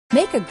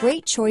Make a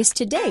great choice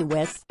today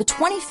with the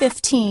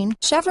 2015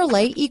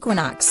 Chevrolet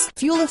Equinox.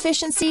 Fuel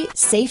efficiency,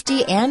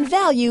 safety, and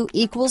value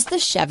equals the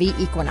Chevy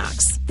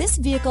Equinox. This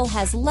vehicle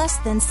has less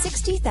than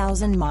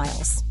 60,000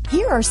 miles.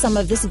 Here are some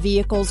of this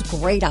vehicle's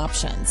great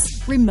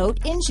options: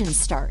 remote engine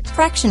start,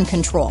 traction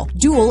control,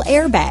 dual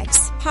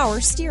airbags, power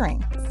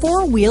steering,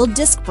 four-wheel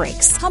disc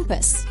brakes,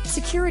 compass,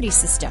 security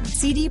system,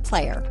 CD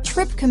player,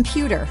 trip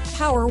computer,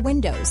 power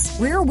windows,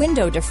 rear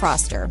window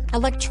defroster,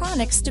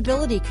 electronic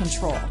stability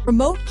control,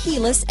 remote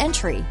keyless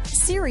entry,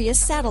 Sirius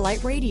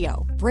satellite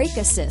radio, brake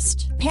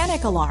assist,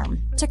 panic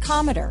alarm,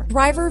 tachometer,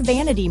 driver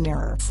vanity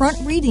mirror, front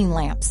reading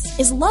lamps.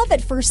 Is love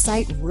at first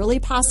sight really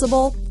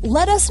possible?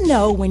 Let us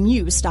know when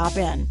you stop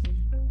in.